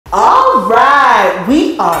right,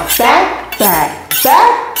 we are back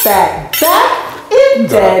in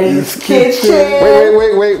Daddy's kitchen.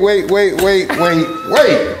 Wait.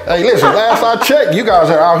 Hey, listen, last I checked, you guys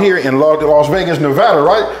are out here in Las Vegas, Nevada,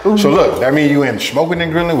 right? So look, that means you in Smoking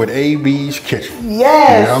and Grilling with AB's Kitchen.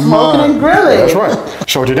 Yes, yeah, Smoking and Grilling. That's right.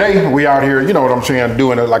 So today, we out here, you know what I'm saying,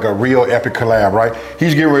 doing like a real epic collab, right?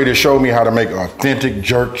 He's getting ready to show me how to make authentic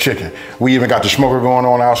jerk chicken. We even got the smoker going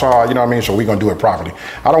on outside, you know what I mean? So we're gonna do it properly.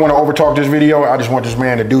 I don't wanna overtalk this video. I just want this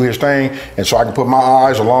man to do his thing, and so I can put my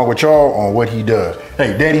eyes along with y'all on what he does.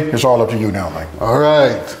 Hey, Daddy, it's all up to you now, man. All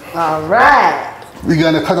right. All right. We're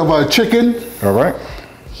gonna cut up our chicken. All right.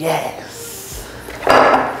 Yes.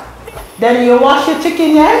 Daddy, you wash your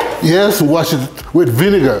chicken yet? Yes, wash it with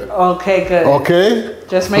vinegar. Okay, good. Okay?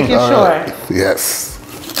 Just making sure. Right. Yes.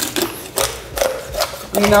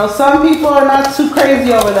 You know, some people are not too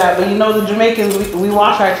crazy over that, but you know the Jamaicans, we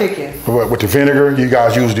wash our chicken. With the vinegar, you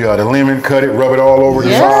guys use the lemon, cut it, rub it all over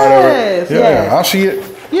the side of it. Yeah, yes. I see it.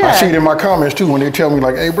 Yeah. I see it in my comments too when they tell me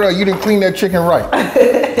like, hey bro, you didn't clean that chicken right.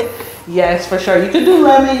 Yes, for sure. You could do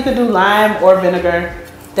lemon, you could do lime or vinegar.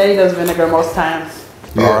 Daddy does vinegar most times.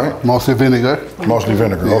 Yeah, all right. Mostly vinegar. Mostly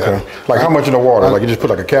vinegar, okay. Like how much in the water? Like you just put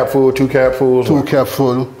like a capful, 2 capfuls? 2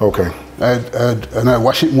 capfuls. Okay. And I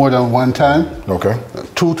wash it more than 1 time. Okay.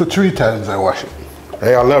 2 to 3 times I wash it.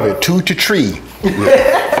 Hey, I love it. 2 to 3.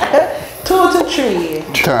 Yeah. 2 to 3.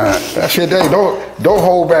 That's it, Daddy. Don't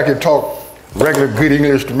hold back and talk regular good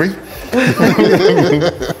English to me.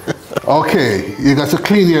 Okay, you got to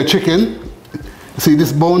clean your chicken. See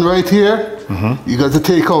this bone right here? Mm-hmm. You got to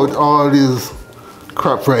take out all this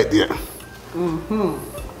crap right there. Mm-hmm.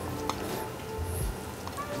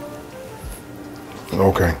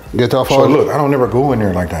 Okay. Get off so all. Look, I don't never go in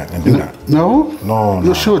there like that and do that. No? No.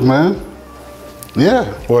 You should, man.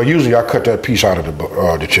 Yeah. Well, usually I cut that piece out of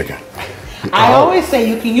the chicken. I always say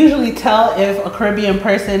you can usually tell if a Caribbean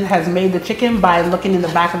person has made the chicken by looking in the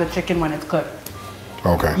back of the chicken when it's cooked.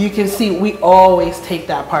 Okay. You can see we always take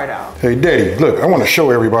that part out. Hey, Daddy, look, I want to show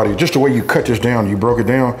everybody just the way you cut this down. You broke it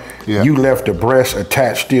down. Yeah. You left the breast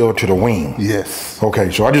attached still to the wing. Yes. Okay,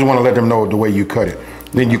 so I just want to let them know the way you cut it.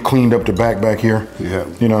 Then you cleaned up the back here. Yeah.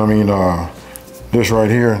 You know what I mean? This right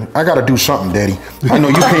here. I got to do something, Daddy. I know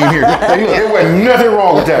you came here. Hey, look, there wasn't nothing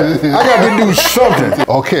wrong with that. I got to do something.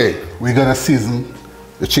 Okay, we're going to season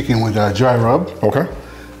the chicken with a dry rub. Okay.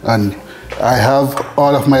 And I have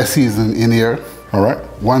all of my seasoning in here. All right.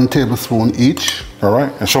 1 tablespoon each. All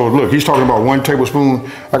right. And so look, he's talking about 1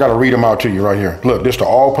 tablespoon. I got to read them out to you right here. Look, this is the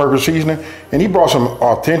all-purpose seasoning. And he brought some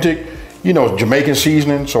authentic, you know, Jamaican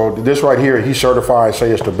seasoning. So this right here, he's certified,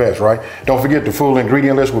 say it's the best, right? Don't forget the full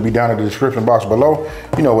ingredient list will be down in the description box below,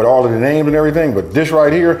 you know, with all of the names and everything. But this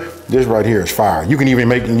right here is fire. You can even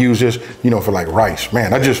make and use this, you know, for like rice.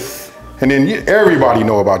 Man, and then everybody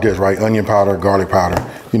know about this, right? Onion powder, garlic powder,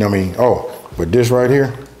 you know what I mean? Oh, but this right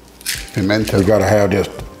here, pimento. You gotta have this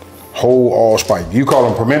whole allspice. You call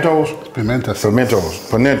them pimentos? Pimento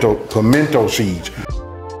seeds. Pimentos. Pimento seeds.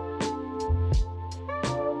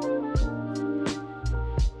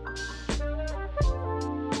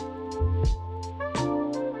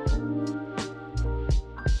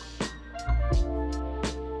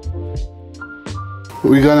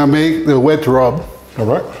 We're gonna make the wet rub. All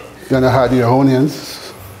right. Gonna add your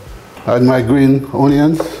onions. Add my green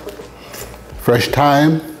onions. Fresh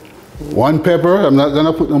thyme. 1 pepper. I'm not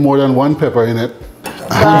gonna put no more than 1 pepper in it.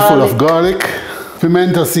 A handful of garlic.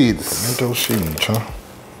 Pimento seeds. Pimento seeds, huh?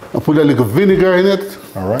 I put a little vinegar in it.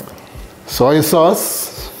 All right. Soy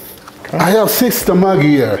sauce. Okay. I have Sister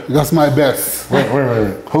Maggie here. That's my best. Wait.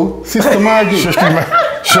 Who? Sister Maggie.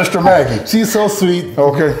 Sister Maggie. She's so sweet.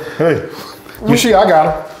 Okay. Hey. You see, I got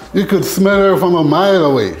her. You could smell her from a mile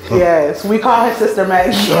away. Yes, we call her Sister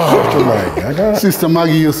Maggie. Sister Maggie, I got it. Sister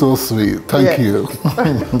Maggie, you're so sweet. Thank you.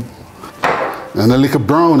 And a little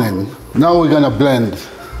browning. Now we're gonna blend.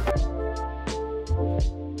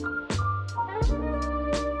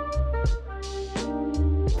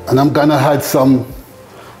 And I'm gonna add some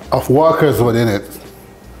of Walker's within it.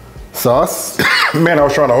 Sauce. Man, I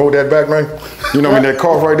was trying to hold that back, man. You know, in that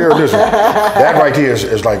cough right there, listen, that right here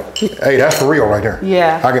is like, hey, that's for real right there.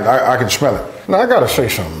 Yeah. I can smell it. Now, I got to say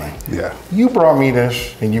something, man. Yeah. You brought me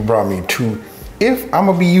this, and you brought me 2. If I'm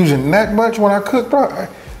going to be using that much when I cook, bro,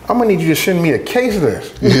 I'm going to need you to send me a case of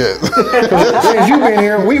this. Yeah. Because since you've been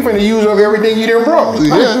here, we've been to use up everything you done brought me.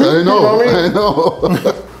 Yeah, I know, you know what I mean? I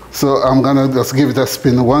know. So I'm going to just give it a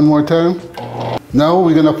spin 1 more time. Now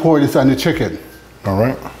we're going to pour this on the chicken. All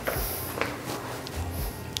right.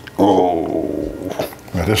 Oh.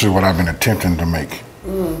 Now this is what I've been attempting to make.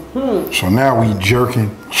 Mm-hmm. So now we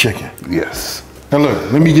jerking chicken. Yes. Now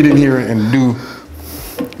look, let me get in here and do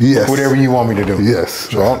Yes. Whatever you want me to do. Yes.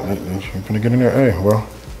 So I'm gonna get in there. Hey, well,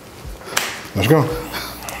 let's go.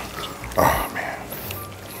 Oh man.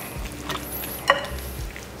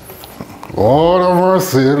 Lord of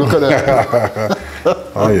mercy, look at that.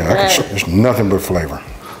 Oh yeah, it's nothing but flavor.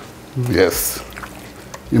 Yes.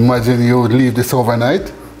 Imagine you would leave this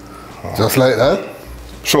overnight, just like that.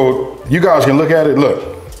 So you guys can look at it.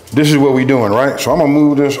 Look, this is what we doing, right? So I'm gonna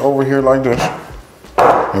move this over here like this.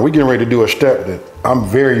 And we getting ready to do a step that I'm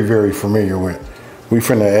very, very familiar with. We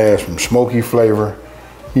finna add some smoky flavor,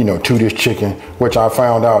 you know, to this chicken, which I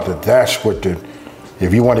found out that that's what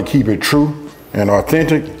if you want to keep it true and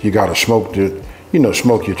authentic, you gotta smoke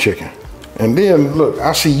smoke your chicken. And then look,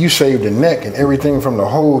 I see you saved the neck and everything from the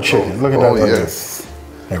whole chicken. Look at that. Oh, right yes. there.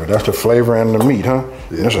 Hey, but that's the flavor and the meat, huh?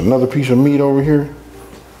 Yeah. There's another piece of meat over here.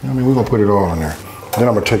 I mean, we're gonna put it all in there. Then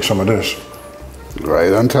I'm gonna take some of this.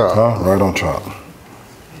 Right on top. Huh? Right on top.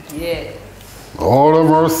 Yeah. Lord of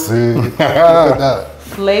mercy. Look at that.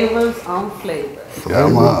 Flavors on flavor. Yeah,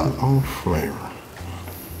 man. On flavor.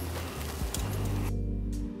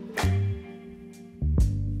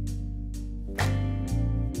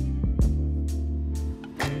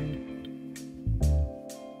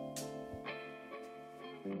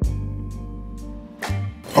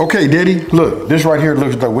 Okay, Daddy, look, this right here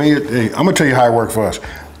looks the way I'm gonna tell you how it worked for us.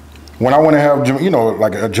 When I want to have,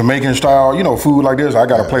 like a Jamaican style, food like this, I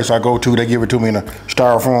got a place I go to, they give it to me in a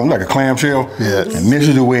styrofoam, like a clamshell. Yes. And this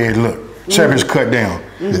is the way it look. Except it's cut down.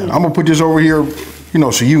 I'm gonna put this over here,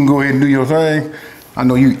 so you can go ahead and do your thing. I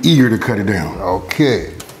know you eager to cut it down.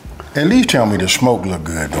 Okay. At least tell me the smoke look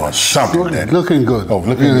good or something. Daddy. Looking good. Oh,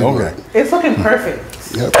 looking really good, okay. It's looking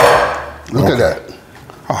perfect. Yep. Look at that.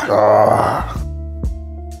 Ah.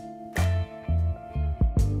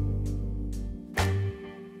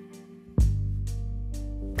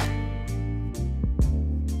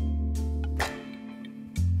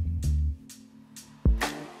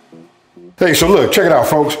 Hey, so look, check it out,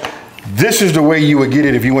 folks. This is the way you would get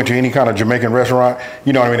it if you went to any kind of Jamaican restaurant.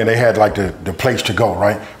 You know what I mean? And they had like the plates to go,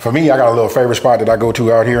 right? For me, I got a little favorite spot that I go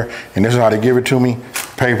to out here, and this is how they give it to me.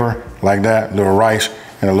 Paper, like that, little rice,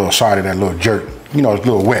 and a little side of that little jerk. It's a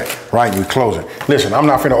little wet, right? You close it. Listen, I'm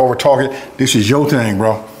not finna over talk it. This is your thing,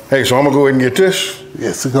 bro. Hey, so I'm gonna go ahead and get this.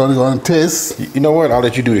 Yes, we're gonna go and taste. You know what? I'll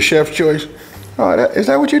let you do the chef's choice. Oh, is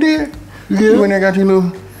that what you did? Yeah. You in there got your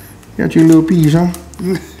little piece, huh?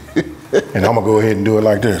 And I'm gonna go ahead and do it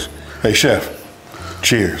like this. Hey, chef,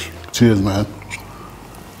 cheers. Cheers, man.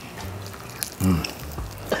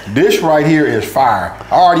 This right here is fire.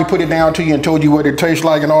 I already put it down to you and told you what it tastes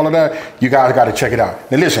like and all of that. You guys gotta check it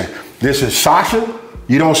out. Now listen, this is Sasha.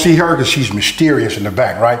 You don't see her because she's mysterious in the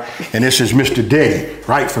back, right? And this is Mr. Daddy,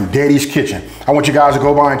 right, from Daddy's Kitchen. I want you guys to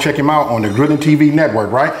go by and check him out on the Grillin TV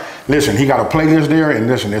network, right? Listen, he got a playlist there, and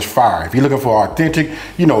listen, it's fire. If you're looking for authentic,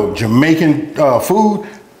 Jamaican food,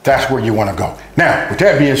 that's where you want to go. Now, with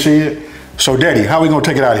that being said, so Daddy, how we gonna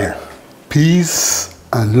take it out of here? Peace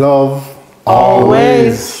and love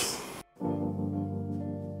Always.